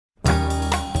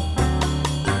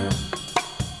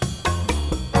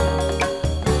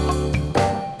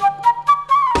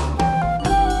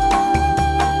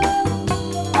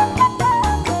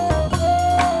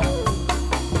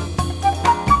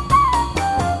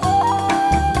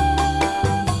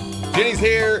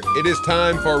here. It is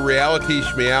time for Reality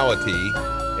Shmeality.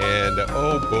 And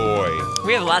oh boy.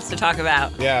 We have lots to talk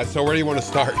about. Yeah, so where do you want to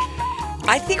start?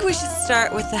 I think we should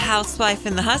start with the Housewife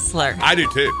and The Hustler. I do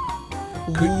too.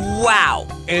 Wow.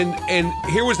 And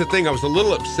here was the thing. I was a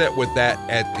little upset with that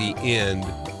at the end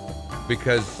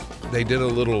because they did a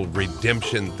little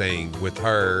redemption thing with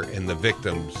her and the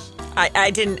victims.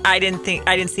 I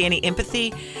didn't see any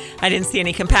empathy. I didn't see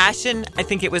any compassion. I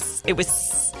think it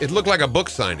looked like a book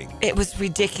signing. It was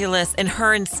ridiculous. And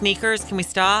her in sneakers. Can we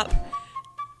stop?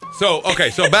 So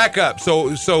back up.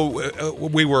 So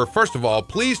we were, first of all,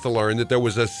 pleased to learn that there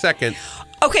was a second.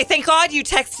 Okay, thank God you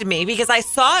texted me because I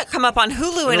saw it come up on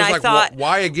Hulu and I thought,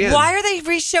 why again? Why are they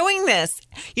re-showing this?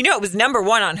 You know, it was number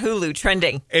 1 on Hulu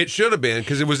trending. It should have been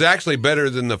because it was actually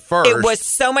better than the first. It was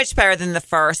so much better than the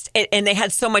first, and they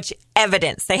had so much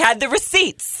evidence. They had the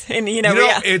receipts, and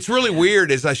it's really weird.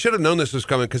 Is I should have known this was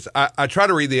coming because I try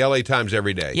to read the LA Times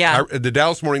every day. Yeah, the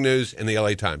Dallas Morning News and the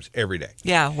LA Times every day.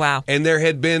 Yeah, wow. And there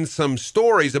had been some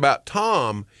stories about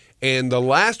Tom. And the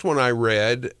last one I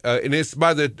read, and it's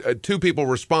by the two people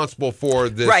responsible for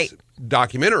this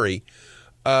documentary,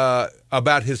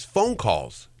 about his phone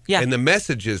calls and the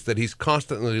messages that he's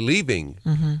constantly leaving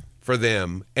for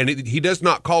them. And he does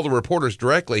not call the reporters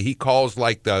directly. He calls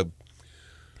like the...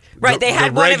 Right, they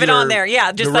had one of it on there.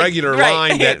 Yeah, just the regular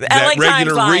line that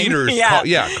regular readers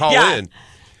call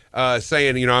in.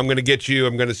 Saying, I'm going to get you,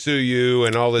 I'm going to sue you,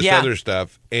 and all this other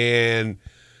stuff. And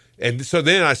so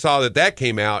then I saw that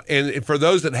came out, and for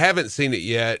those that haven't seen it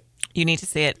yet, you need to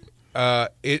see it.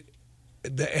 And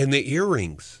the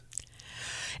earrings.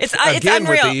 It's again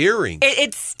unreal. With the earrings.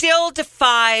 It still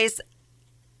defies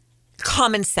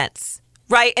common sense,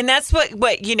 right? And that's what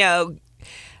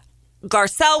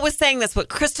Garcelle was saying. That's what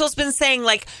Crystal's been saying.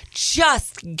 Like,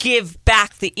 just give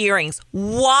back the earrings.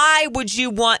 Why would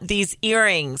you want these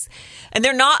earrings? And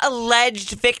they're not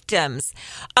alleged victims.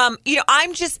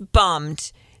 I'm just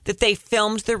bummed that they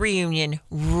filmed the reunion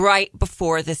right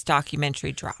before this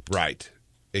documentary dropped. Right.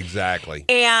 Exactly.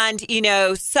 And,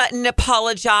 Sutton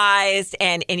apologized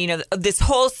and this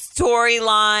whole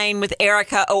storyline with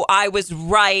Erika, I was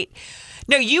right.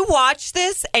 No, you watch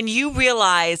this and you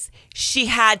realize she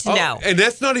had to know. And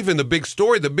that's not even the big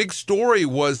story. The big story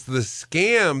was the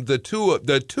scam the two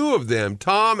of them,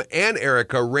 Tom and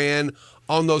Erika, ran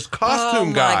on those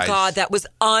costume guys. Oh, my God. That was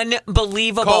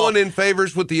unbelievable. Calling in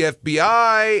favors with the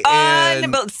FBI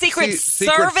and Secret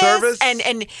Service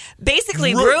and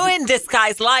basically ruined this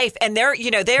guy's life. And they're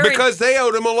because they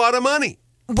owed him a lot of money.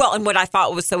 Well, and what I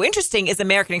thought was so interesting is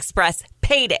American Express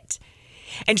paid it.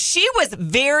 And she was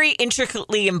very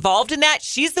intricately involved in that.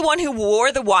 She's the one who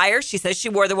wore the wire. She says she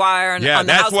wore the wire on the Housewives.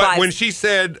 Yeah, that's what when she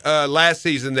said last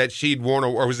season that she'd worn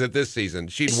or was it this season?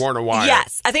 She'd worn a wire.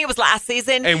 Yes, I think it was last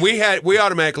season. And we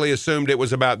automatically assumed it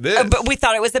was about this. But we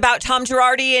thought it was about Tom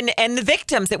Girardi and the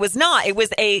victims. It was not. It was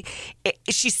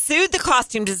she sued the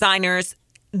costume designers.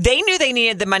 They knew they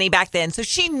needed the money back then, so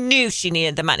she knew she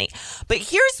needed the money. But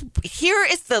here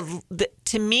is the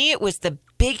to me it was the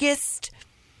biggest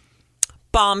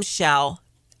bombshell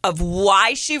of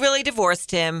why she really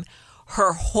divorced him,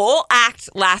 her whole act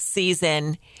last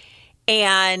season,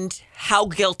 and how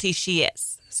guilty she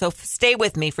is. So stay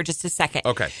with me for just a second.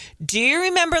 Okay. Do you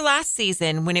remember last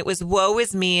season when it was woe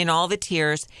is me and all the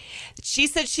tears? She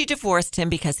said she divorced him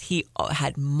because he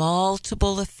had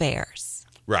multiple affairs.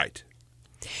 Right.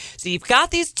 So you've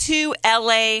got these two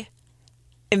LA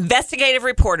investigative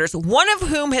reporters, one of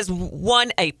whom has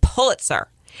won a Pulitzer.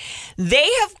 They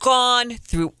have gone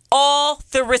through all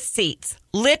the receipts.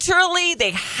 Literally,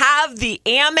 they have the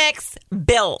Amex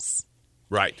bills.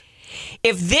 Right.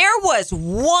 If there was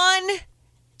one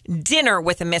dinner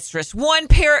with a mistress, one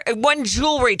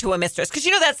jewelry to a mistress, because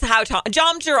that's how Tom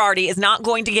Girardi is not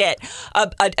going to get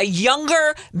a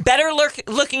younger, better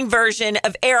looking version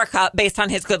of Erika based on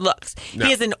his good looks. No.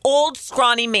 He is an old,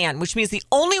 scrawny man, which means the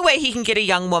only way he can get a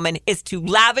young woman is to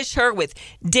lavish her with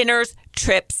dinners,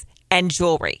 trips, and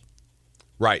jewelry.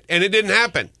 Right. And it didn't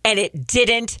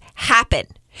happen.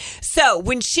 So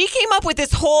when she came up with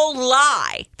this whole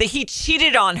lie that he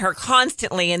cheated on her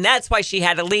constantly and that's why she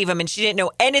had to leave him and she didn't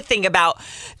know anything about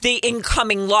the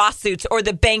incoming lawsuits or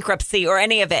the bankruptcy or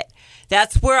any of it,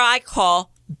 that's where I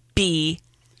call BS.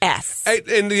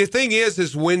 And the thing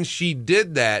is when she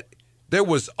did that, there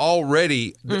was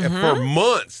already, for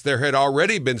months, there had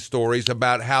already been stories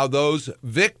about how those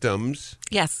victims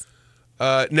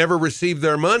never received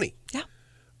their mony.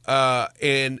 Yeah.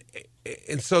 And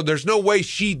so there's no way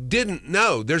she didn't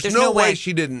know. There's no way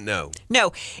she didn't know.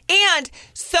 No. And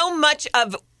so much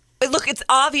of, look, it's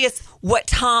obvious what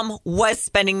Tom was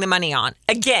spending the money on.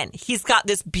 Again, he's got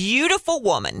this beautiful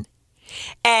woman.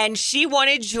 and she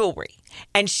wanted jewelry,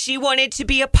 and she wanted to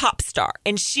be a pop star,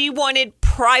 and she wanted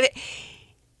private.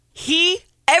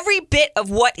 Every bit of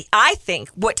what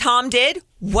Tom did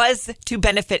was to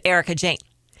benefit Ericka Jayne.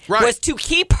 Right. Was to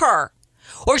keep her,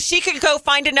 or she could go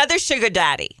find another sugar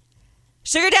daddy.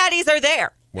 Sugar daddies are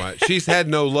there. Well, she's had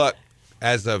no luck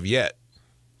as of yet.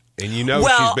 And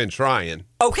she's been trying.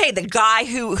 Okay, the guy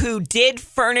who did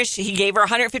furnish, he gave her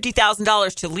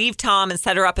 $150,000 to leave Tom and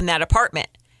set her up in that apartment.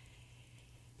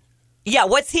 Yeah,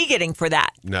 what's he getting for that?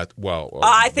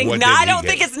 I think I don't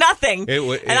think it's nothing.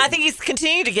 And I think he's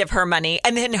continuing to give her money.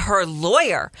 And then her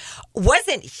lawyer,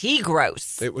 wasn't he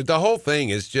gross? The whole thing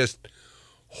is just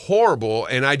horrible.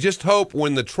 And I just hope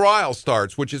when the trial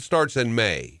starts, which it starts in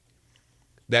May,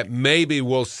 that maybe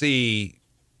we'll see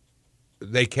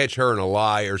they catch her in a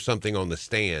lie or something on the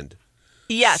stand.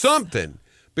 Yes. Something.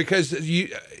 Because you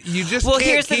just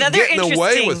can't keep getting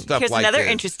away with stuff like this. Here's another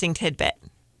interesting tidbit.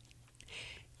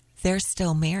 They're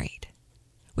still married,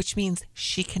 which means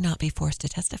she cannot be forced to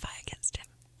testify against him.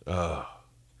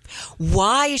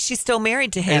 Why is she still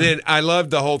married to him? And then I love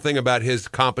the whole thing about his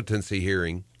competency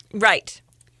hearing. Right.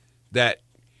 That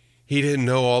he didn't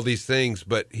know all these things,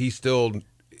 but he still...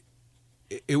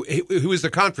 It was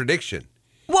a contradiction.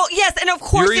 Well, yes, and of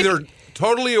course... You're either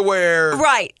totally aware...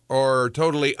 Right. Or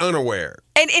totally unaware.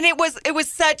 And it was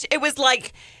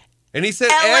like... And he said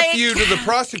F you to the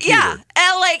prosecutor. Yeah,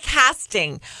 L.A.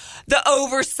 casting. The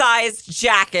oversized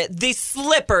jacket, the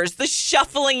slippers, the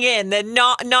shuffling in, the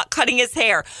not cutting his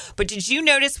hair. But did you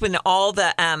notice when all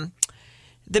the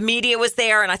media was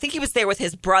there, and I think he was there with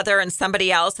his brother and somebody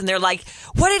else, and they're like,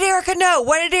 what did Erika know?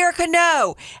 What did Erika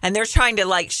know? And they're trying to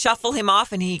like shuffle him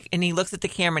off, and he looks at the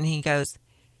camera and he goes,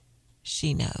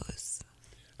 she knows.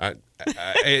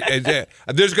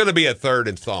 There's going to be a third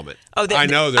installment. I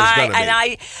know there's going to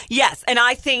be. Yes, and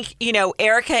I think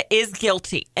Erika is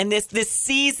guilty, and this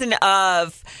season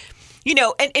of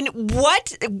how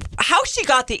she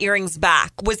got the earrings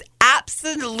back was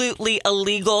absolutely a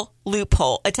legal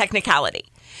loophole, a technicality.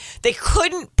 They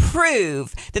couldn't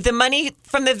prove that the money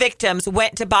from the victims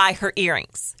went to buy her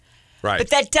earrings. Right, but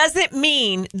that doesn't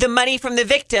mean the money from the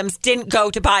victims didn't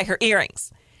go to buy her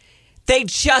earrings. They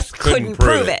just couldn't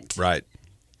prove it. Right.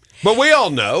 But we all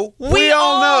know. We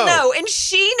all know. And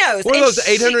she knows. What are those,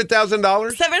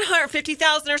 $800,000?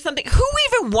 $750,000 or something. Who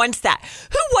even wants that?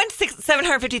 Who wants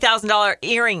 $750,000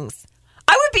 earrings?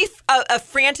 I would be a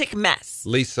frantic mess.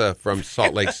 Lisa from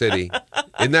Salt Lake City.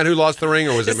 Isn't that who lost the ring,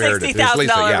 or was it Meredith?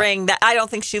 $60,000 ring that I don't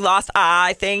think she lost.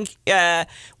 I think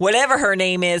whatever her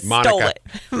name is, stole it.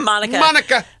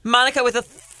 Monica with a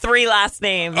 3 last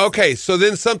names. Okay, so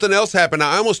then something else happened.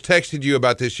 I almost texted you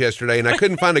about this yesterday, and I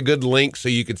couldn't find a good link so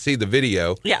you could see the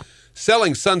video. Yeah.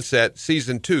 Selling Sunset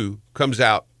Season 2 comes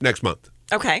out next month.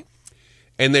 Okay.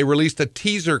 And they released a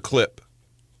teaser clip,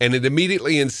 and it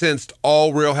immediately incensed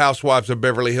all Real Housewives of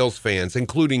Beverly Hills fans,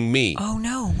 including me. Oh,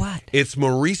 no. What? It's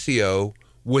Mauricio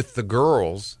with the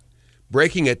girls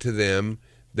breaking it to them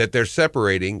that they're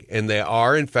separating, and they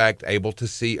are, in fact, able to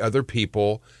see other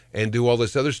people and do all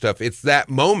this other stuff. It's that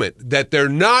moment that they're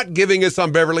not giving us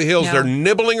on Beverly Hills. No. They're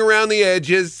nibbling around the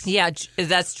edges. Yeah,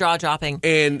 that's jaw-dropping.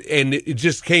 And it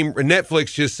just came,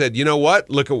 Netflix just said, you know what?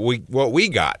 Look at what we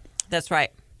got. That's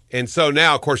right. And so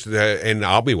now, of course, and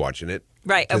I'll be watching it.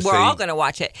 Right, and we're all going to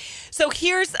watch it. So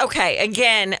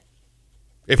again.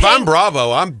 If I'm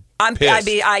Bravo, I'm pissed.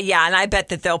 And I bet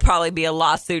that there'll probably be a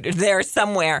lawsuit there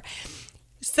somewhere.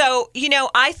 So,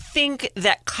 I think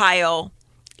that Kyle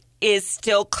is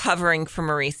still covering for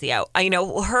Mauricio.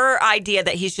 Her idea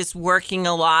that he's just working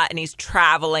a lot and he's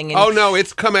traveling. And no,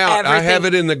 it's come out. Everything. I have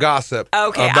it in the gossip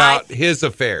about his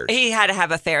affairs. He had to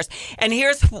have affairs. And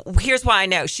here's why I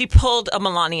know. She pulled a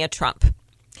Melania Trump.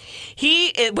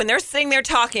 When they're sitting there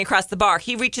talking across the bar,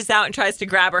 he reaches out and tries to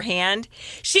grab her hand.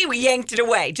 She yanked it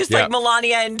away, just like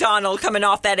Melania and Donald coming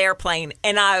off that airplane.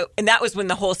 And that was when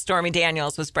the whole Stormy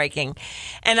Daniels was breaking.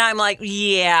 And I'm like,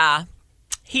 yeah,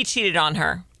 he cheated on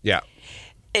her. Yeah.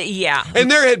 Yeah. And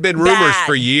there had been rumors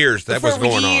for years that was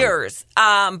going on. For years.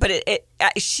 But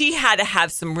she had to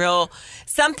have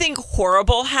something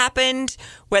horrible happened,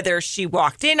 whether she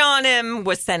walked in on him,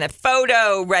 was sent a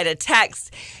photo, read a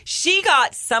text. She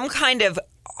got some kind of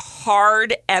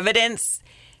hard evidence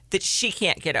that she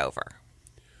can't get over.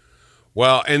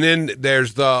 Well, and then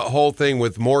there's the whole thing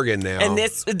with Morgan now. And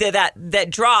that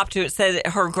dropped. It said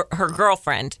her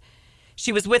girlfriend.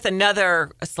 She was with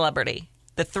another celebrity.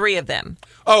 The 3 of them.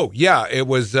 Oh, yeah. It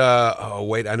was,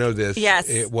 I know this. Yes.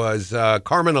 It was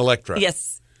Carmen Electra.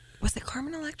 Yes. Was it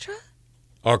Carmen Electra?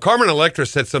 Carmen Electra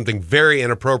said something very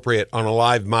inappropriate on a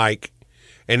live mic,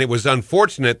 and it was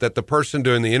unfortunate that the person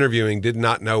doing the interviewing did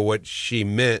not know what she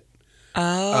meant.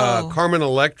 Carmen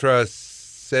Electra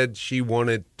said she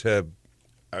wanted to.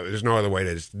 There's no other way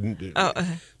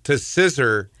to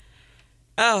scissor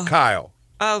Kyle.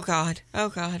 Oh God! Oh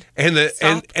God! And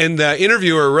the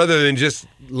interviewer, rather than just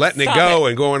letting it go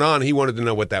and going on, he wanted to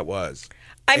know what that was.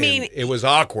 I mean, it was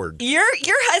awkward. Your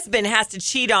husband has to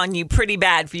cheat on you pretty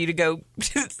bad for you to go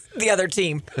to the other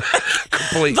team.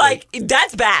 Completely. Like,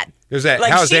 that's bad. Is that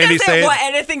like, how's Andy saying? She doesn't want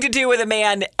anything to do with a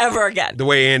man ever again. The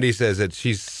way Andy says it,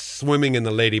 she's swimming in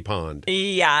the lady pond.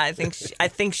 Yeah, I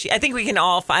think we can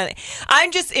all finally.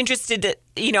 I'm just interested that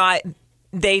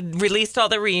they released all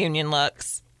the reunion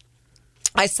looks.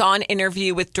 I saw an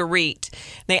interview with Dorit.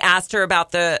 They asked her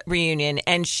about the reunion,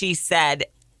 and she said,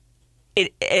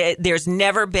 there's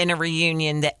never been a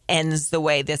reunion that ends the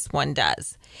way this one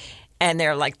does. And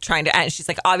they're like trying to, and she's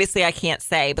like, obviously I can't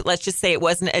say, but let's just say it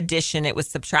wasn't addition, it was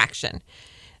subtraction.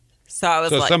 So I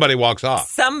was like, somebody walks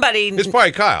off. It's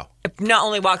probably Kyle. Not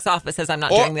only walks off, but says, I'm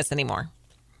not doing this anymore.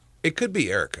 It could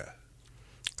be Erika.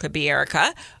 Could be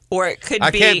Erika. Or it could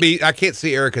I can't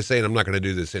see Erika saying, I'm not going to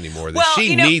do this anymore. Well,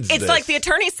 she needs this. It's like the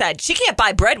attorney said. She can't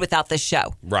buy bread without this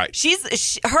show. Right.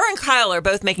 Her and Kyle are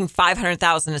both making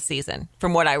 $500,000 a season,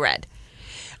 from what I read.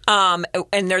 And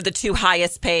they're the two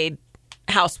highest paid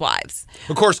housewives.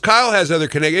 Of course, Kyle has other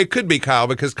connections. It could be Kyle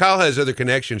because Kyle has other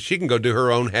connections. She can go do her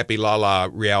own Happy La La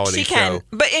reality show. She can.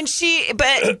 But on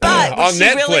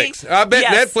Netflix. I bet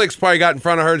Netflix probably got in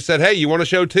front of her and said, hey, you want a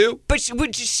show too? But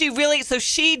would she really? So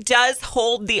she does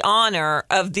hold the honor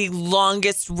of the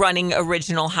longest running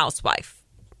original housewife.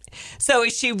 So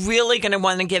is she really going to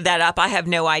want to give that up? I have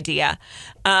no idea.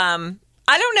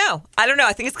 I don't know.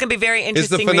 I think it's going to be very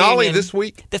interesting. Is the finale reunion. this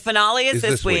week? The finale is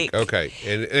this week. Okay.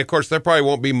 And of course, there probably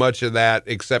won't be much of that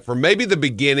except for maybe the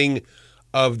beginning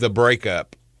of the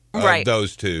breakup of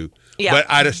those two. Yeah. But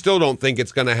I still don't think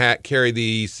it's going to carry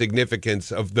the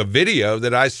significance of the video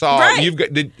that I saw. Right.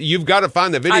 You've got to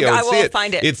find the video and see it. I will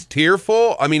find it. It's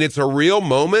tearful. I mean, it's a real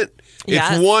moment.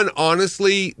 Yes. It's one,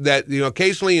 honestly, that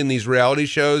occasionally in these reality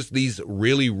shows, these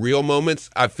really real moments,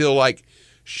 I feel like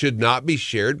should not be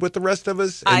shared with the rest of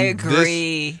us. And I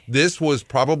agree. This was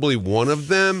probably one of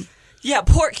them. Yeah,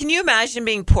 can you imagine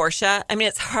being Portia? I mean,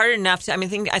 it's hard enough to.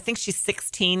 I think she's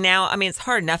 16 now. I mean, it's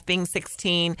hard enough being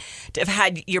 16 to have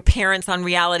had your parents on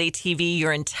reality TV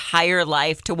your entire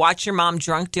life, to watch your mom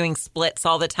drunk doing splits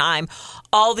all the time,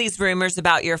 all these rumors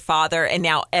about your father, and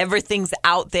now everything's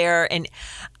out there. And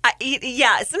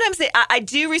sometimes I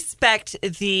do respect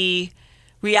the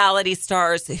reality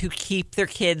stars who keep their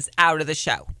kids out of the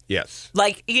show. Yes.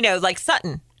 Like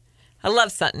Sutton. I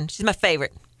love Sutton. She's my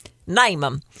favorite. Name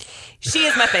them. She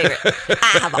is my favorite.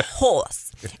 I have a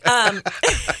horse.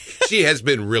 She has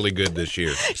been really good this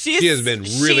year. She has been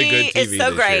really good TV is so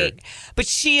this great. year. But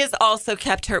she has also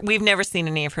kept her. We've never seen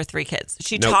any of her three kids.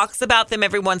 She talks about them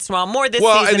every once in a while, more this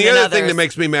season than others. And the other thing that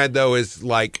makes me mad, though, is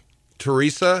like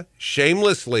Teresa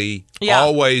shamelessly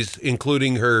always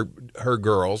including her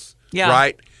girls. Yeah.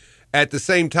 Right? At the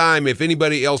same time, if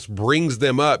anybody else brings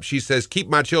them up, she says, keep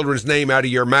my children's name out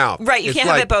of your mouth. Right. You can't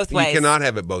have it both ways. You cannot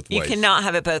have it both ways. You cannot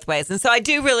have it both ways. And so I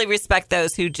do really respect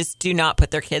those who just do not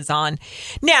put their kids on.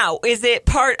 Now, is it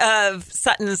part of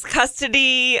Sutton's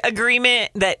custody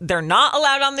agreement that they're not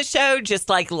allowed on the show? Just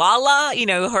like Lala,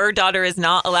 her daughter is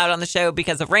not allowed on the show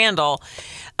because of Randall.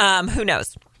 Who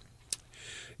knows?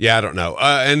 Yeah, I don't know.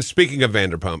 And speaking of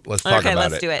Vanderpump, let's talk about it.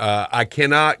 Let's do it. I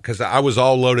cannot, because I was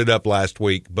all loaded up last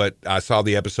week, but I saw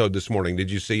the episode this morning. Did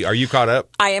you see? Are you caught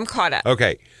up? I am caught up.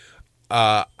 Okay.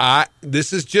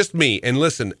 This is just me. And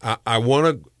listen, I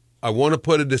want to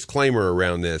put a disclaimer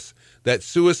around this, that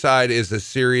suicide is a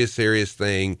serious, serious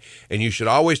thing, and you should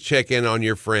always check in on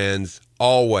your friends,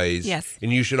 always. Yes.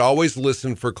 And you should always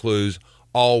listen for clues,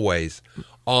 always,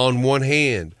 on one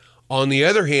hand. On the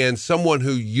other hand, someone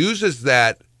who uses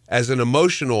that as an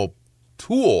emotional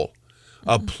tool,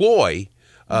 a ploy,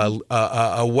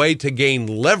 a way to gain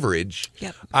leverage,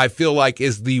 I feel like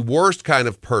is the worst kind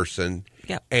of person.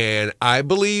 Yep. And I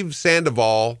believe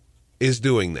Scandoval is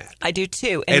doing that. I do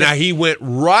too. And he went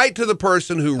right to the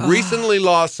person who recently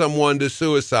lost someone to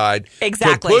suicide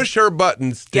to push her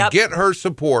buttons, to get her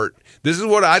support. This is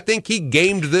what I think he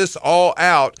gamed this all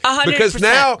out. 100%. Because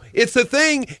now it's a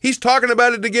thing. He's talking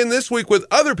about it again this week with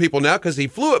other people now because he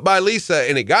flew it by Lisa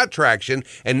and it got traction,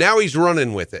 and now he's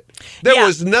running with it. There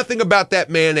was nothing about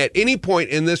that man at any point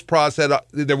in this process.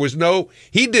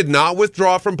 He did not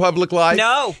withdraw from public life.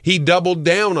 No. He doubled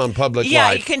down on public life.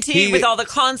 Yeah, he continued with all the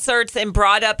concerts Schwartz and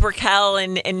brought up Raquel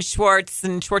and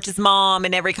Schwartz's mom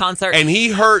in every concert. And he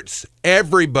hurts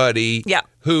everybody Yeah.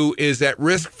 who is at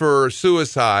risk for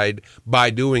suicide by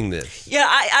doing this. Yeah,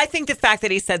 I think the fact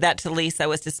that he said that to Lisa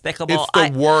was despicable. It's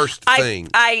the worst thing.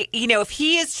 If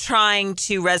he is trying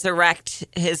to resurrect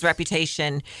his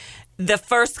reputation, the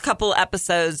first couple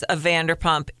episodes of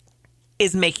Vanderpump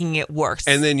is making it worse.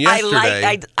 And then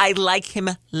yesterday, I like him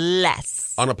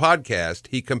less. On a podcast,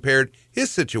 he compared his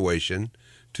situation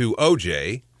to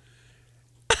OJ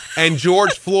and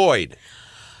George Floyd.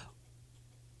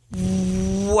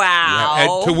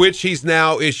 Wow. To which he's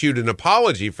now issued an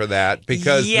apology for that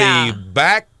because the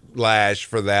backlash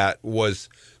for that was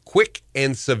quick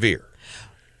and severe.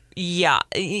 Yeah,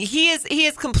 he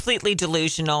is completely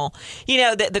delusional.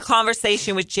 The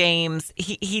conversation with James,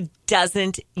 he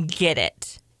doesn't get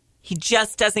it. He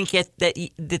just doesn't get that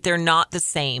they're not the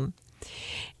same.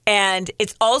 And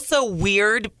it's also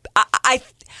weird.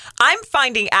 I'm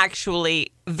finding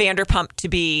actually Vanderpump to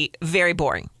be very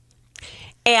boring.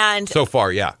 And so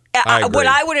far, yeah. I agree. What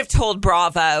I would have told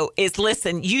Bravo is,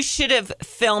 listen, you should have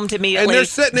filmed immediately. And they're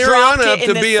setting Ariana up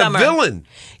to be a villain.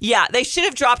 Yeah, they should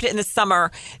have dropped it in the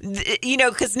summer.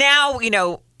 Because now,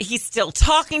 he's still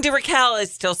talking to Raquel,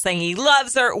 is still saying he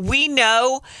loves her. We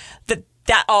know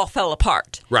that all fell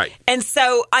apart. Right. And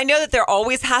so I know that there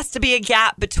always has to be a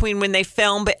gap between when they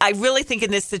film, but I really think in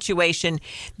this situation,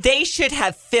 they should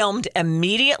have filmed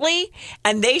immediately,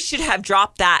 and they should have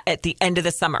dropped that at the end of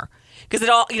the summer. Because it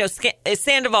all,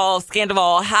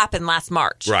 Scandoval happened last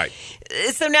March. Right.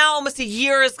 So now almost a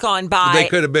year has gone by. They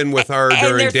could have been with her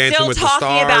during Dancing with the Stars. And they're still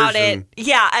talking about it.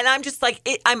 Yeah, and I'm just like,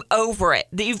 I'm over it.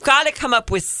 You've got to come up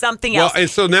with something else. Well, and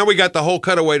so now we got the whole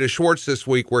cutaway to Schwartz this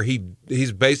week where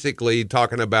he's basically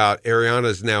talking about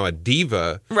Ariana's now a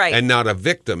diva and not a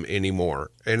victim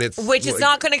anymore. And Which is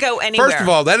not going to go anywhere. First of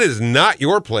all, that is not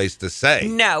your place to say,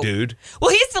 no, dude. Well,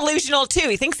 he's delusional, too.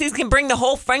 He thinks he can bring the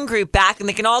whole friend group back and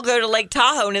they can all go to Lake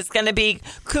Tahoe and it's going to be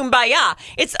kumbaya.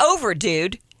 It's over,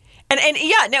 dude. And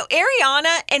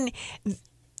Ariana, and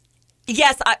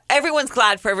yes, everyone's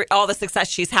glad for all the success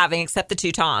she's having except the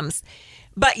two Toms.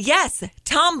 But yes,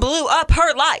 Tom blew up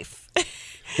her life.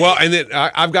 Well, and then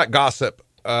I've got gossip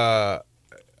over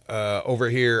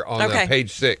here on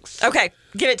page 6. Okay,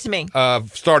 give it to me.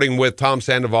 Starting with Tom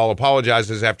Sandoval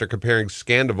apologizes after comparing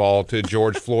Scandoval to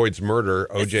George Floyd's murder,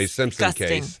 O.J. Simpson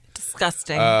case.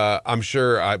 Disgusting. I'm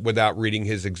sure, without reading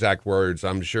his exact words,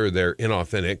 I'm sure they're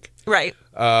inauthentic. Right.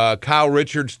 Kyle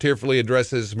Richards tearfully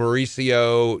addresses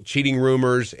Mauricio, cheating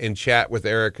rumors, and chat with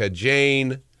Ericka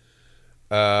Jayne.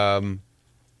 Tom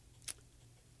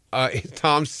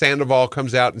Sandoval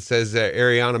comes out and says that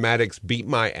Ariana Madix beat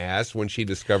my ass when she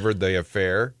discovered the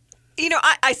affair.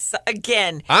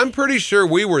 I'm pretty sure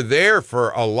we were there for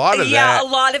a lot of that. Yeah, a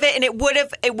lot of it, and it would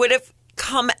have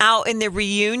come out in the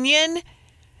reunion.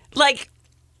 Like,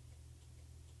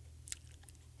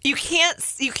 you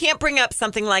can't bring up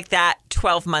something like that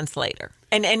 12 months later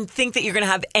and think that you're going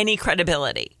to have any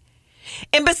credibility.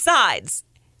 And besides,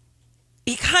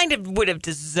 he kind of would have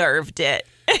deserved it.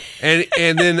 And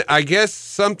then I guess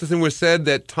something was said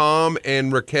that Tom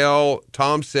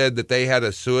said that they had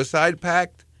a suicide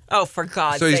pact. Oh, for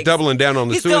God's sake. So he's doubling down on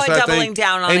the suicide thing. He's doubling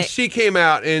down on it. And she came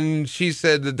out and she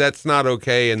said that that's not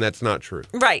okay and that's not true.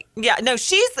 Right. Yeah. No,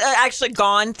 she's actually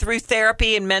gone through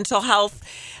therapy and mental health,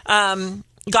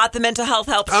 got the mental health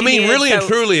help she needed, really and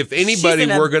truly, if anybody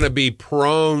were going to be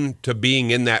prone to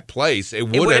being in that place, it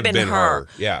would have been her.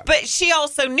 Yeah. But she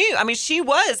also knew. She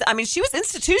was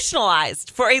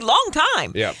institutionalized for a long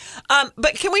time. Yeah.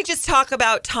 But can we just talk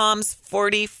about Tom's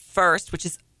 41st, which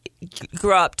is,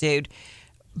 grow up, dude,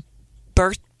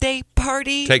 birthday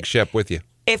party? Take Shep with you.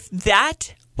 If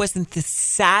that wasn't the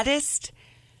saddest,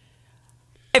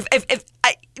 it'd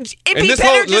be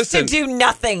better just to do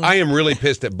nothing. I am really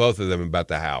pissed at both of them about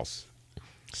the house.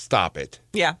 Stop it.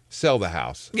 Yeah. Sell the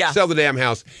house. Yeah. Sell the damn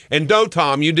house. And no,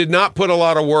 Tom, you did not put a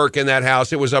lot of work in that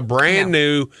house. It was a brand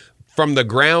new, from the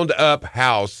ground up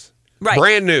house. Right.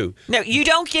 Brand new. No, you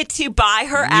don't get to buy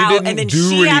her out and then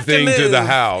she has to move to the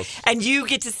house. And you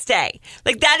get to stay.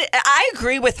 Like that, I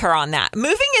agree with her on that.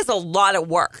 Moving is a lot of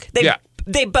work.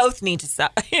 They both need to sell,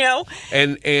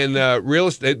 And real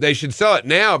estate, they should sell it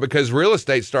now because real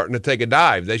estate's starting to take a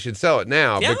dive. They should sell it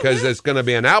now because it's going to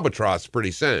be an albatross pretty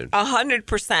soon.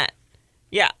 100%.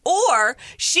 Yeah. Or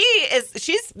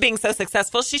she's being so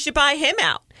successful, she should buy him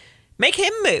out. Make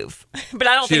him move. But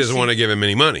I don't think she doesn't want to give him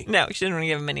any money. No, she doesn't want to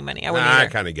give him any money. I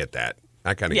kind of get that.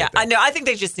 Get that. I know. I think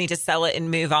they just need to sell it and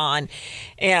move on.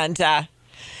 And, but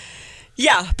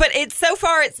so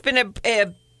far it's been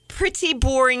a pretty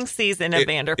boring season of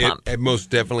Vanderpump. It most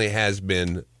definitely has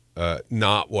been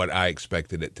not what I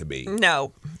expected it to be.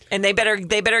 No, and they better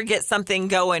get something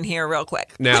going here real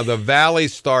quick. Now the Valley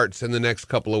starts in the next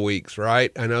couple of weeks,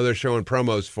 right? I know they're showing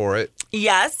promos for it.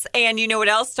 Yes, and you know what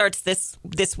else starts this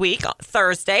week,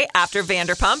 Thursday, after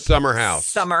Vanderpump? Summer House.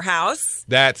 Summer House.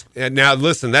 Now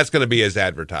listen, that's going to be as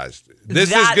advertised.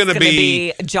 That's is going to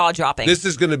be jaw dropping. This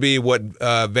is going to be what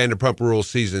Vanderpump Rules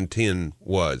season 10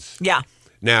 was. Yeah.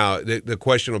 Now, the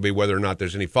question will be whether or not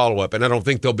there's any follow-up, and I don't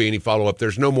think there'll be any follow-up.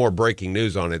 There's no more breaking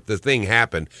news on it. The thing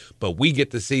happened, but we get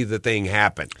to see the thing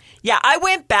happen. Yeah, I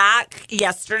went back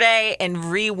yesterday and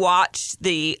rewatched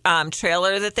the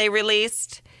trailer that they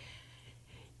released.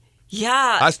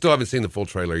 Yeah. I still haven't seen the full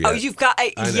trailer yet. Oh, you've got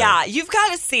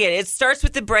to see it. It starts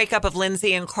with the breakup of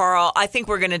Lindsay and Carl. I think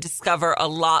we're going to discover a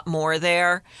lot more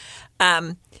there.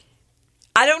 I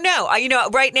don't know.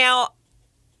 Right now,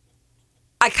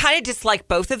 I kind of dislike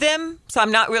both of them, so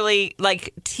I'm not really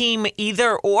like team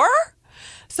either or.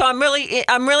 So I'm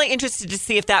really interested to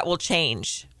see if that will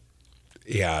change.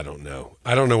 Yeah, I don't know.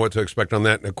 I don't know what to expect on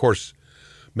that. And of course,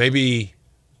 maybe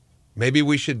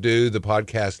we should do the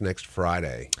podcast next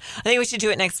Friday. I think we should do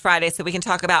it next Friday so we can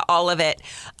talk about all of it.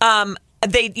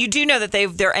 You do know that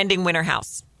they're ending Winter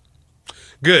House.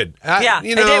 Good.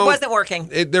 It wasn't working.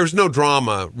 There's no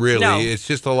drama, really. No. It's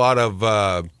just a lot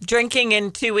of... drinking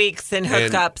in 2 weeks and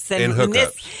hookups. And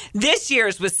this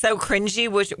year's was so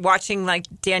cringy, watching like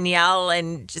Danielle,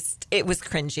 and just, it was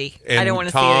cringy. And I don't want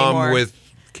to see it anymore. Tom with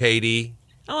Katie.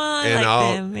 Oh, I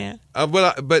like them, yeah.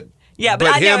 But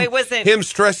I know it wasn't... Him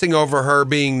stressing over her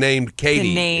being named Katie.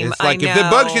 The name, it's like, if it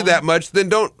bugs you that much, then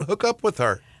don't hook up with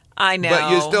her. I know.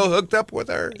 But you still hooked up with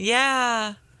her.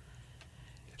 Yeah.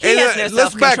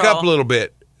 Let's back up a little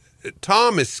bit.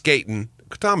 Tom is skating.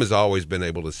 Tom has always been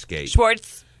able to skate.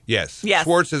 Schwartz? Yes.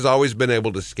 Schwartz has always been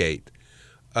able to skate.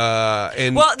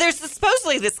 Well, there's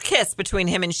supposedly this kiss between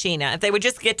him and Sheena. If they would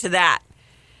just get to that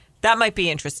might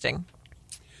be interesting.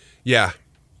 Yeah.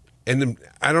 And then,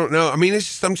 I don't know. I mean,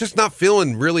 I'm just not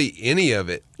feeling really any of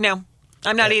it. No.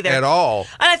 I'm not either. At all.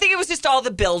 And I think it was just all the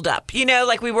buildup.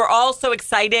 Like we were all so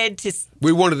excited to...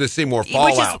 We wanted to see more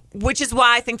fallout. Which is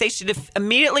why I think they should have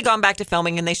immediately gone back to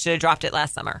filming, and they should have dropped it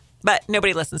last summer. But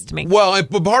nobody listens to me. Well,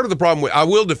 but part of the problem, I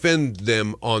will defend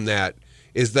them on that,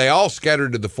 is they all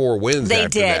scattered to the four winds They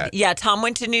after did. that. Yeah, Tom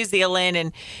went to New Zealand,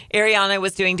 and Ariana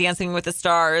was doing Dancing with the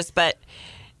Stars, but...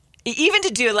 Even to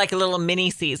do like a little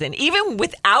mini season, even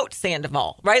without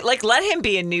Scandoval, right? Like, let him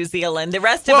be in New Zealand. The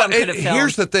rest of them could have filmed.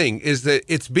 Here's the thing, is that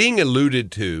it's being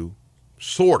alluded to,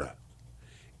 sorta.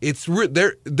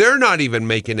 They're not even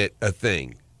making it a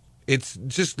thing. It's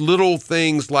just little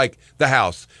things like the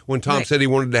house. When Tom said he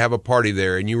wanted to have a party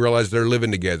there, and you realize they're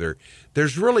living together,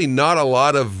 there's really not a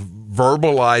lot of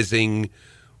verbalizing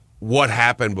what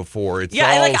happened before. It's all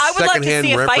I would love to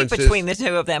see a references. fight between the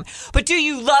two of them. But do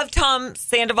you love Tom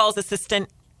Sandoval's assistant?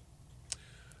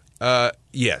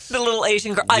 Yes. The little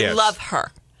Asian girl. Yes. I love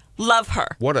her. Love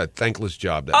her. What a thankless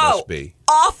job that must be.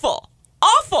 Awful.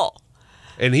 Awful.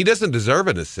 And he doesn't deserve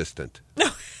an assistant.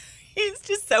 No. He's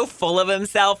just so full of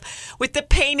himself with the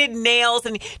painted nails.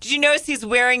 And did you notice he's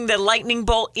wearing the lightning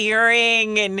bolt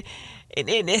earring, and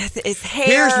his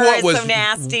hair is so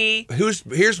nasty.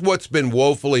 Here's what's been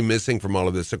woefully missing from all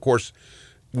of this. Of course,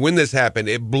 when this happened,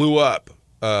 it blew up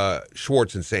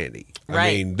Schwartz and Sandy. Right.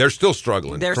 I mean, they're still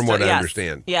struggling, from what I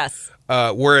understand. Yes.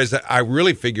 Whereas I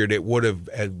really figured it would have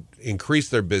increased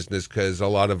their business, because a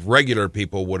lot of regular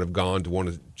people would have gone to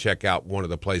want to check out one of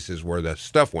the places where the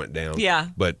stuff went down. Yeah.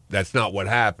 But that's not what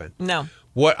happened. No.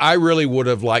 What I really would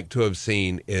have liked to have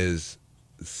seen is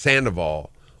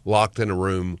Sandoval locked in a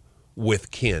room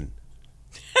with Ken.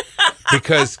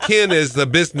 Because Ken is the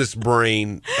business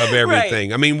brain of everything.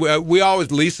 Right. I mean, we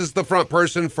always, Lisa's the front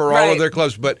person for all of their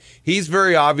clubs, but he's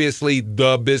very obviously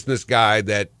the business guy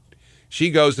that she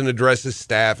goes and addresses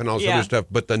staff and all this other stuff.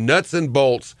 But the nuts and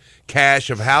bolts cash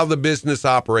of how the business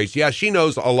operates, she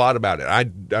knows a lot about it.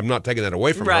 I'm not taking that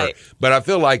away from her, but I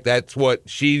feel like that's what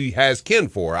she has Ken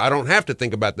for. I don't have to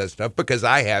think about that stuff because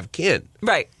I have Ken.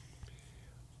 Right.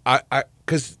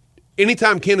 Because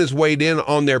anytime Ken has weighed in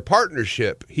on their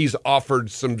partnership, he's offered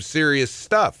some serious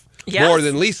stuff. Yes. More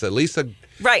than Lisa.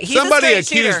 Right. He's somebody a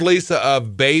accused shooter. Lisa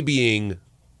of babying,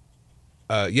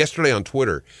 yesterday on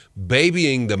Twitter,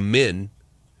 babying the men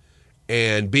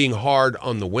and being hard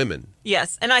on the women.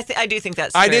 Yes, and I do think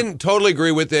that's true. I didn't totally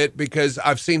agree with it because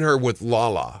I've seen her with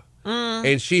Lala.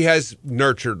 and she has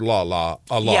nurtured Lala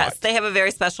a lot. Yes, they have a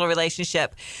very special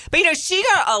relationship. But, she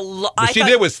got a lot. She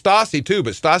did with Stassi, too,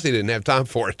 but Stassi didn't have time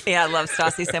for it. Yeah, I love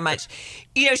Stassi so much.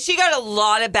 She got a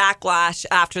lot of backlash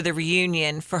after the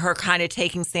reunion for her kind of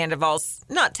taking Sandoval's,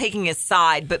 not taking his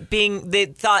side, but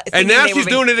and now she's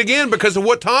doing it again because of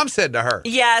what Tom said to her.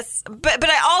 Yes, but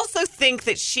I also think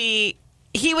that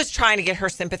he was trying to get her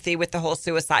sympathy with the whole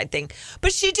suicide thing.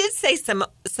 But she did say some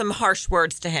harsh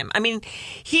words to him. I mean,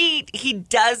 he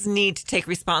does need to take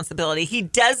responsibility. He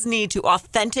does need to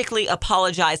authentically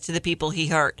apologize to the people he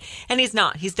hurt. And he's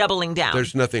not. He's doubling down.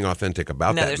 There's nothing authentic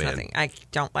about that man. No, there's nothing. I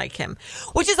don't like him.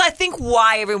 Which is, I think,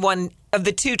 why everyone, of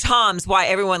the two Toms, why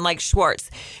everyone likes Schwartz.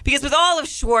 Because with all of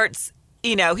Schwartz,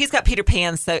 he's got Peter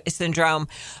Pan syndrome.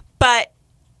 But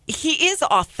he is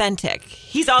authentic.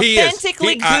 He's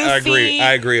authentically goofy.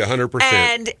 I agree 100%.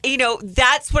 And,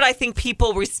 that's what I think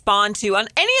people respond to on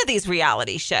any of these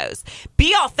reality shows.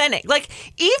 Be authentic. Like,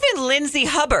 even Lindsay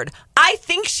Hubbard, I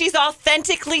think she's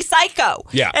authentically psycho.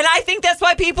 Yeah. And I think that's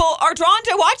why people are drawn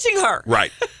to watching her.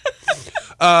 Right.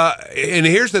 And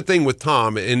here's the thing with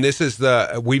Tom, and this is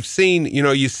we've seen,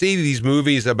 you see these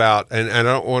movies about, and I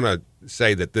don't want to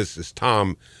say that this is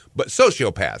Tom, but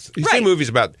sociopaths. You see movies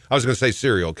about, I was going to say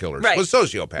serial killers, but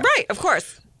sociopaths. Right, of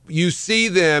course. You see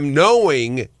them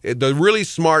knowing, the really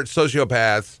smart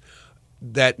sociopaths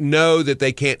that know that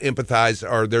they can't empathize,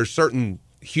 or there's certain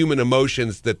human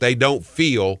emotions that they don't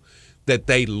feel, that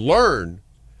they learn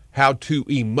how to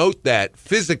emote that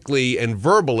physically and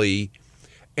verbally.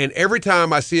 And every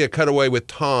time I see a cutaway with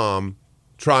Tom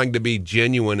trying to be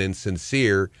genuine and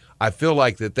sincere, I feel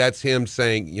like that's him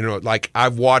saying, like,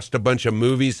 I've watched a bunch of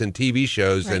movies and TV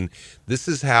shows, and this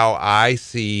is how I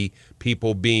see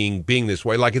people being this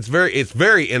way. Like, it's very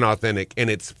inauthentic and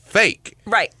it's fake.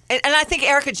 Right. And I think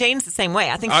Ericka Jayne's the same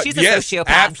way. I think she's a sociopath.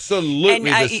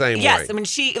 Absolutely the same way. Yes. I mean,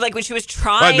 when she was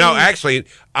trying. But no, actually,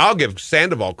 I'll give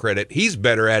Scandoval credit. He's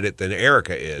better at it than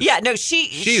Erika is. Yeah, no,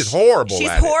 she's horrible at it.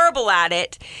 She's horrible at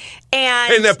it.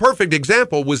 And the perfect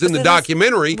example was in the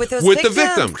documentary with the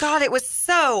victims. God, it was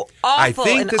so awful. I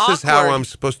think this is how I'm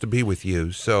supposed to be with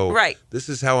you. So this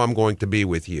is how I'm going to be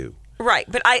with you. Right.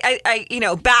 But I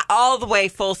back all the way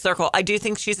full circle, I do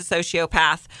think she's a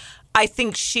sociopath. I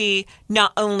think she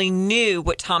not only knew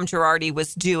what Tom Girardi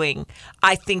was doing,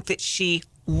 I think that she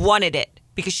wanted it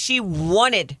because she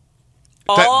wanted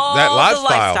all that the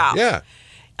lifestyle. Yeah.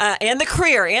 And the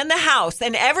career and the house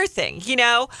and everything,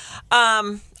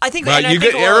 I think,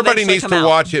 everybody needs to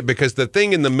watch it, because the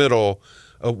thing in the middle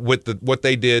with what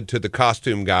they did to the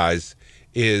costume guys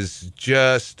is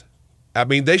just, I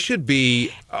mean, they should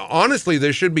be, honestly,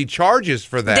 there should be charges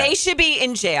for that. They should be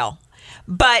in jail.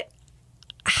 But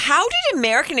how did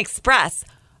American Express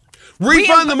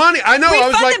refund the money? I know. I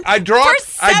was like, I dropped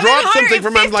something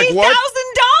from him. I'm like, what?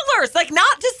 $50,000, like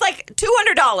not just like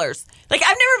 $200. Like,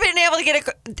 I've never been able to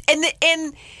get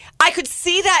and I could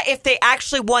see that if they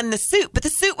actually won the suit, but the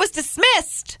suit was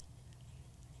dismissed.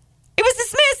 It was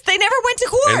dismissed. They never went to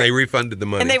court. And they refunded the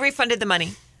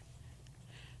money.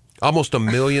 Almost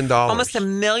 $1 million. Almost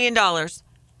 $1 million.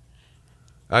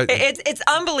 It's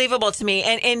unbelievable to me,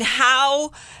 and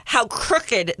how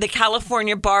crooked the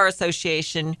California Bar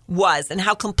Association was, and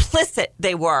how complicit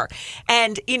they were,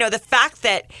 and the fact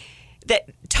that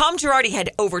Tom Girardi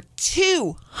had over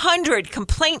 200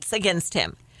 complaints against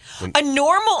him. A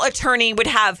normal attorney would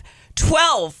have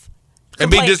 12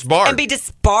 and be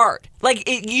disbarred. Like,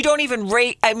 you don't even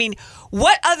rate. I mean,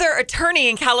 what other attorney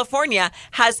in California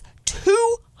has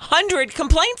 200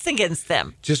 complaints against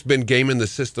them? Just been gaming the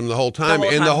system the whole time.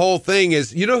 The whole thing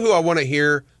is, who I want to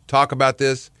hear talk about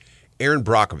this? Erin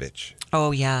Brockovich.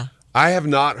 Oh, yeah. I have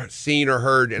not seen or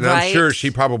heard, and I'm sure she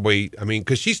probably,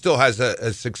 because she still has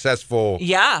a successful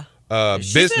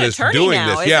business doing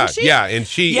now, this. And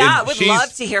she's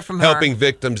love to hear from her. Helping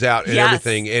victims out and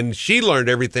everything. And she learned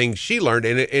everything she learned.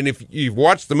 And if you've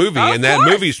watched the movie, that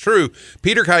movie's true,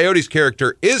 Peter Coyote's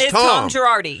character is Tom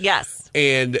Girardi, yes.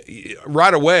 And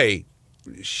right away,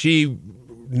 she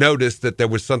noticed that there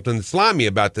was something slimy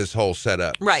about this whole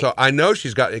setup. Right. So I know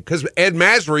she's got it, because Ed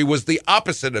Masry was the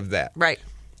opposite of that. Right.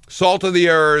 Salt of the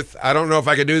earth. I don't know if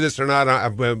I can do this or not.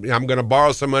 I'm going to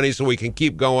borrow some money so we can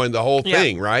keep going, the whole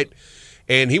thing, right?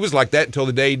 And he was like that until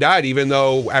the day he died, even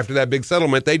though after that big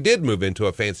settlement, they did move into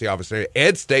a fancy office area.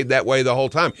 Ed stayed that way the whole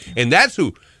time. And that's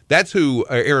who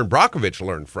Erin Brockovich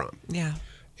learned from. Yeah.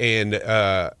 And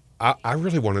I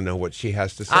really want to know what she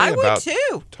has to say about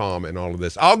Tom and all of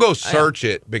this. I'll go search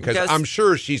it, because I'm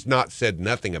sure she's not said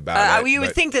nothing about it. You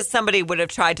would think that somebody would have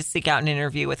tried to seek out an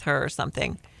interview with her or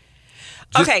something.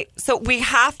 Okay, so we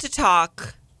have to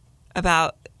talk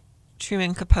about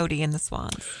Truman Capote and the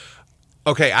Swans.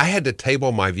 Okay, I had to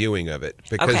table my viewing of it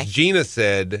because Okay. Gina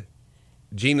said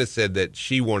that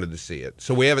she wanted to see it.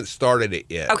 So we haven't started it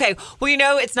yet. Okay.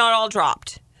 Well, it's not all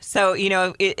dropped. So,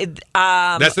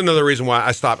 That's another reason why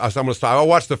I stopped. I'm going to stop. I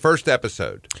watched the first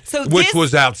episode, which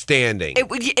was outstanding.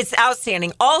 It's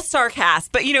outstanding. All-star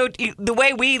cast. But, the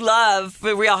way we love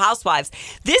the Real Housewives,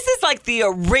 this is like the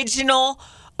original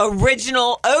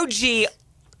OG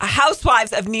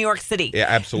Housewives of New York City. Yeah,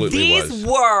 absolutely. These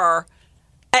were...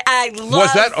 I love.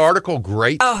 Was that article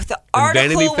great? Oh, the article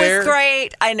Vanity Fair? was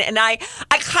great, and I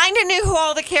kind of knew who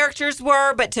all the characters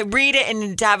were, but to read it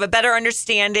and to have a better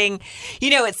understanding,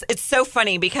 it's so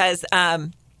funny because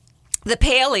the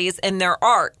Paleys and their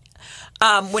art.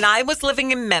 When I was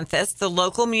living in Memphis, the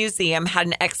local museum had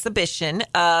an exhibition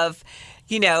of,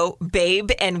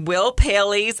 Babe and Will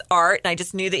Paley's art, and I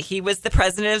just knew that he was the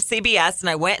president of CBS, and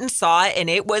I went and saw it, and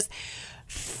it was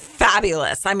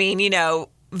fabulous. I mean,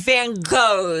 Van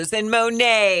Goghs and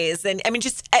Monets, and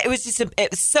it was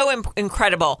so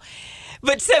incredible.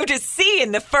 But so to see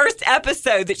in the first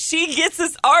episode that she gets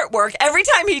this artwork every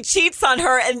time he cheats on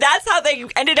her, and that's how they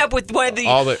ended up with one of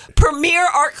the premier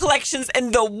art collections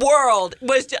in the world.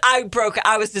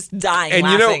 I was just dying. And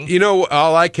laughing.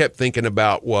 all I kept thinking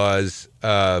about was,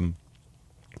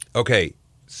 okay,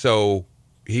 so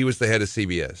he was the head of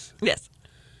CBS. Yes.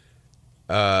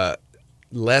 Les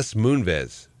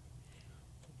Moonves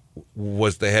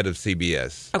was the head of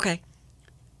CBS. Okay.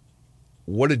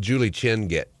 What did Julie Chen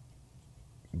get?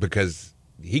 Because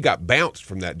he got bounced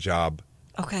from that job.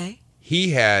 Okay. He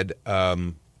had, I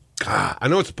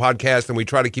know it's a podcast and we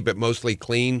try to keep it mostly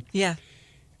clean. Yeah.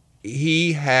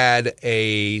 He had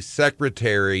a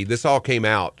secretary. This all came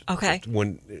out. Okay.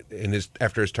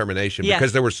 After his termination, Yeah.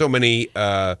 because there were so many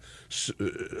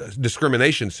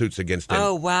discrimination suits against him.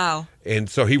 Oh, wow. And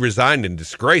so he resigned in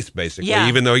disgrace, basically, Yeah.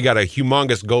 even though he got a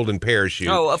humongous golden parachute.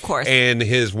 Oh, of course. And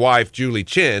his wife, Julie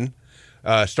Chen,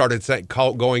 started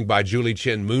going by Julie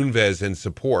Chen Moonves in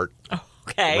support.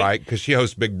 Okay. Right? Because she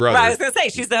hosts Big Brother. Right, I was going to say,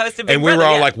 she's the host of Big and Brother. we were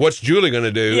all yeah. like, what's Julie going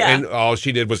to do? Yeah. And all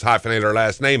she did was hyphenate her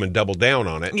last name and double down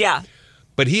on it. Yeah.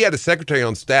 But he had a secretary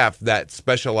on staff that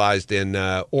specialized in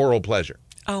oral pleasure.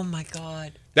 Oh, my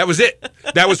God. That was it.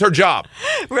 That was her job.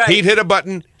 Right. He'd hit a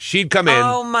button. She'd come in.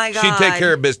 Oh, my God. She'd take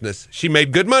care of business. She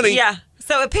made good money. Yeah.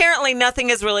 So apparently nothing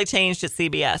has really changed at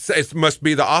CBS. It must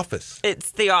be The Office.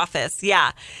 It's The Office,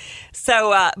 yeah.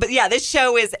 So, but yeah, this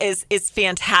show is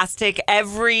fantastic.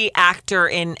 Every actor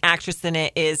and actress in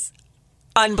it is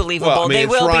unbelievable. Well, I mean, they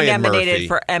it's will Ryan be nominated Murphy.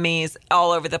 for Emmys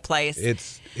all over the place.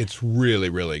 It's really,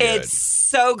 really good. It's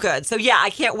so good. So yeah,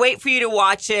 I can't wait for you to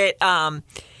watch it.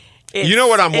 You know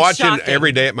what I'm watching shocking.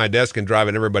 every day at my desk and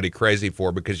driving everybody crazy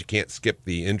for because you can't skip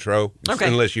the intro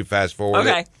unless you fast forward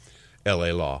it?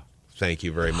 L.A. Law. Thank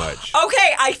you very much.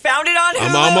 Okay, I found it on Hulu.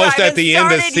 I'm almost I at the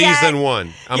end of season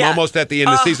one. I'm almost at the end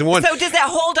of season one. So does that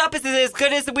hold up? Is it as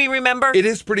good as we remember? It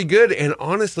is pretty good, and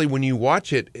honestly, when you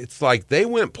watch it, it's like they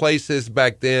went places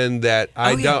back then that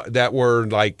that were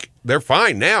like they're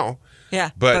fine now.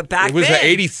 Yeah, but back it was then.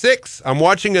 '86. I'm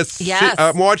watching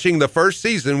I'm watching the first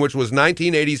season, which was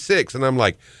 1986, and I'm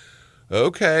like,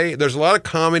 okay, there's a lot of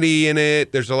comedy in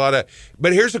it.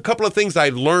 But here's a couple of things I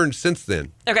learned since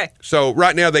then. Okay. So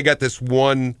right now they got this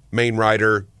one main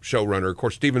writer, showrunner, of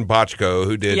course, Stephen Bochco,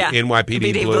 who did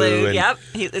NYPD Blue. And yep,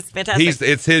 it's fantastic.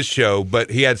 It's his show, but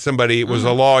he had somebody, was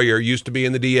a lawyer, used to be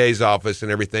in the DA's office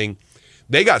and everything.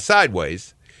 They got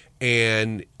sideways,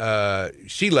 and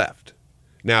she left.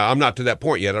 Now, I'm not to that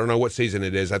point yet. I don't know what season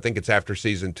it is. I think it's after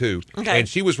season 2. Okay. And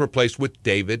she was replaced with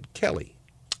David Kelly.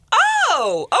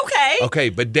 Oh, okay. Okay,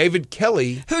 but David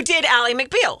Kelly... Who did Ally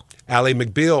McBeal? Ally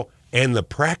McBeal and The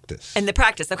Practice. And The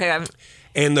Practice, okay.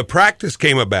 And The Practice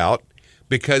came about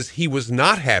because he was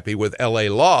not happy with L.A.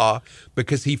 Law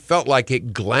because he felt like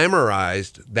it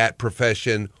glamorized that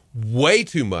profession way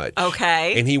too much.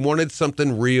 Okay. And he wanted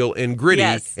something real and gritty.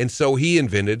 Yes. And so he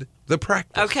invented The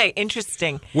Practice. Okay,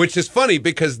 interesting. Which is funny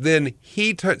because then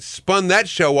he spun that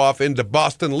show off into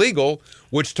Boston Legal,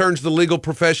 which turns the legal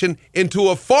profession into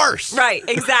a farce. Right,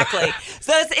 exactly.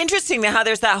 So it's interesting how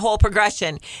there's that whole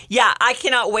progression. Yeah, I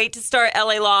cannot wait to start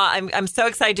LA Law. I'm so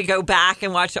excited to go back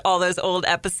and watch all those old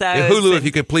episodes. And Hulu, if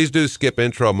you could please do skip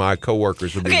intro, my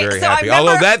coworkers would be very so happy.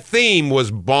 remember, although that theme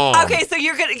was bomb. Okay, so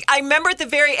I remember at the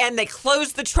very end they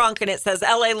closed the trunk and it says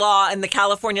LA Law and the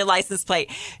California license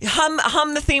plate.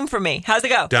 Hum the theme for me. How's it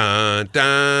go? Dun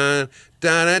dun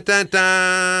dun dun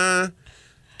dun.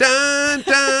 Dun,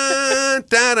 dun,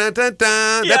 dun, dun, dun,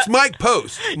 dun. Yeah. That's Mike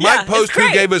Post. Mike Post,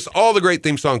 who gave us all the great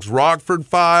theme songs. Rockford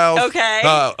Files. Okay.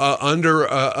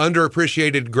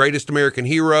 Underappreciated Greatest American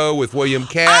Hero with William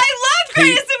Catt. I loved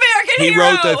Greatest American He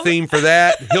wrote the theme for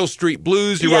that. Hill Street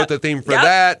Blues. He wrote the theme for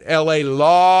that. L.A.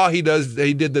 Law. He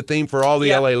did the theme for all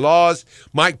the L.A. Laws.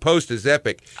 Mike Post is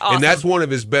epic, and that's one of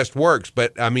his best works.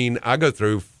 But I mean, I go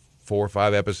through 4 or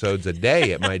 5 episodes a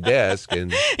day at my desk,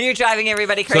 and you're driving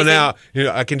everybody crazy. So now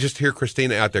I can just hear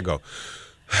Christina out there go.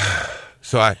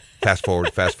 So I fast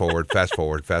forward. That's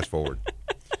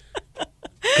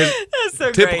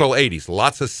so typical great. 80s,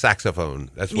 lots of saxophone.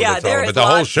 That's what it's there all. is But the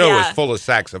whole lots, show is full of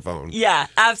saxophone. Yeah,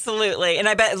 absolutely. And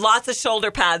I bet lots of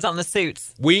shoulder pads on the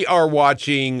suits. We are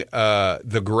watching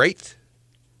The Great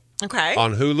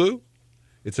on Hulu.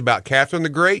 It's about Catherine the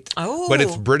Great, but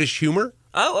it's British humor.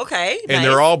 Oh, okay. And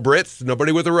they're all Brits,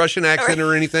 nobody with a Russian accent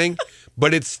or anything.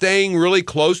 But it's staying really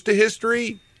close to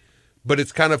history, but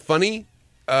it's kind of funny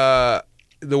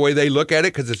the way they look at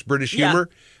it because it's British humor.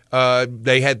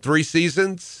 They had 3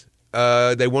 seasons.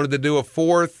 They wanted to do a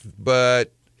 4th,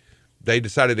 but they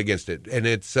decided against it. And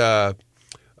it's Elle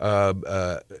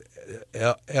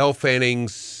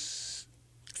Fanning's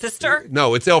sister?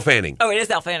 No, it's Elle Fanning. Oh, it is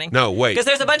Elle Fanning. No, wait. Because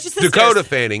there's a bunch of sisters. Dakota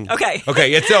Fanning. Okay.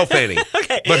 Okay, it's Elle Fanning.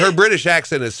 Okay. But her British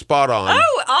accent is spot on.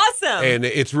 Oh, awesome. And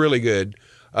it's really good.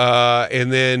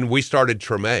 And then we started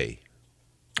Treme.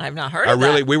 I've not heard of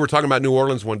that. We were talking about New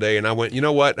Orleans one day, and I went, you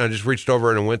know what? And I just reached over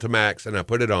and I went to Max, and I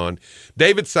put it on.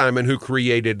 David Simon, who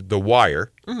created The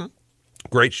Wire,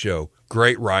 great show,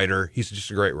 great writer. He's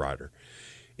just a great writer.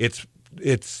 It's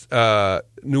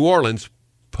New Orleans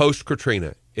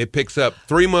post-Katrina. It picks up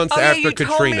 3 months after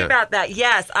Katrina. You told me about that.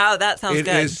 Yes. Oh, that sounds good.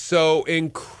 It is so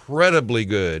incredibly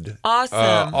good.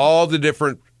 Awesome. All the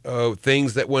different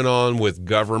things that went on with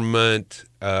government,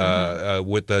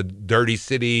 with the dirty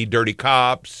city, dirty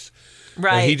cops.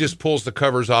 Right. And he just pulls the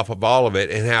covers off of all of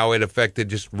it and how it affected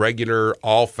just regular,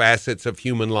 all facets of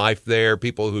human life there.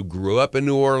 People who grew up in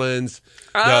New Orleans,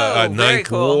 the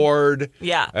Ninth Ward,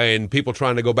 and people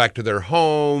trying to go back to their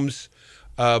homes.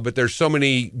 But there's so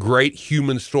many great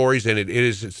human stories in it.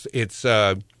 It's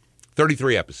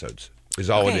 33 episodes. Is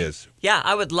all it is. Yeah,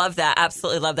 I would love that.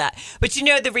 Absolutely love that. But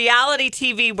the reality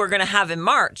TV we're going to have in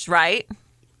March, right?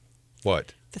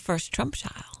 What? The first Trump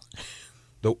trial.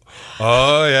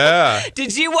 Oh, yeah.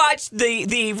 Did you watch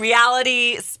the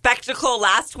reality spectacle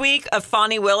last week of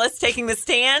Fani Willis taking the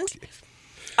stand?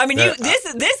 I mean,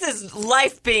 this is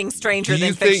life being stranger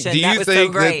than fiction. Do you that was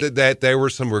think so great. that there were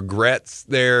some regrets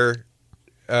there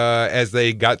as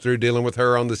they got through dealing with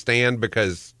her on the stand?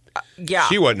 Because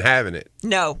she wasn't having it.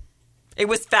 No. It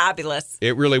was fabulous.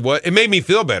 It really was. It made me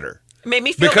feel better. It made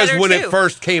me feel because better, when too. it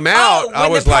first came out, I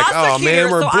was like, oh, man,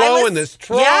 we're blowing this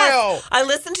trial. Yes, I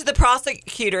listened to the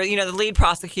prosecutor, the lead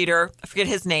prosecutor. I forget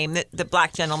his name, the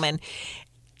black gentleman.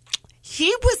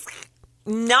 He was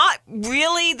not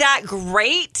really that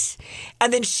great.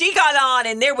 And then she got on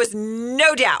and there was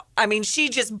no doubt. I mean, she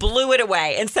just blew it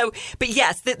away. And so, but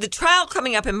yes, the trial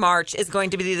coming up in March is going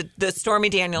to be the Stormy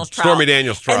Daniels trial. Stormy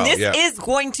Daniels trial, and this is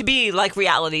going to be like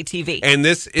reality TV. And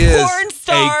this is Porn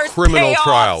stars, a criminal payoffs.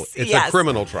 trial. It's Yes. a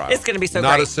criminal trial. It's going to be so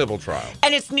not great. a civil trial.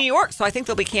 And it's New York, so I think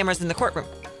there'll be cameras in the courtroom.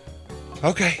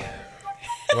 Okay.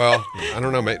 Well, I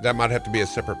don't know. That might have to be a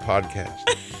separate podcast.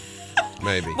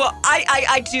 Maybe. Well,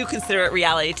 I do consider it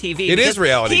reality TV. It is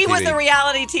reality TV. He was a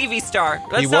reality TV star.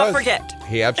 Let's not forget.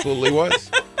 He absolutely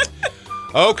was.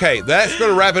 Okay, that's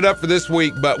going to wrap it up for this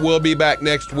week, but we'll be back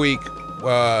next week,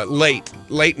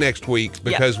 late next week,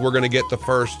 because we're going to get the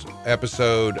first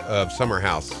episode of Summer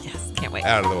House. Yes, can't wait.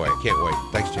 Out of the way. Can't wait.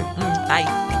 Thanks, Jenny.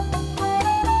 Bye.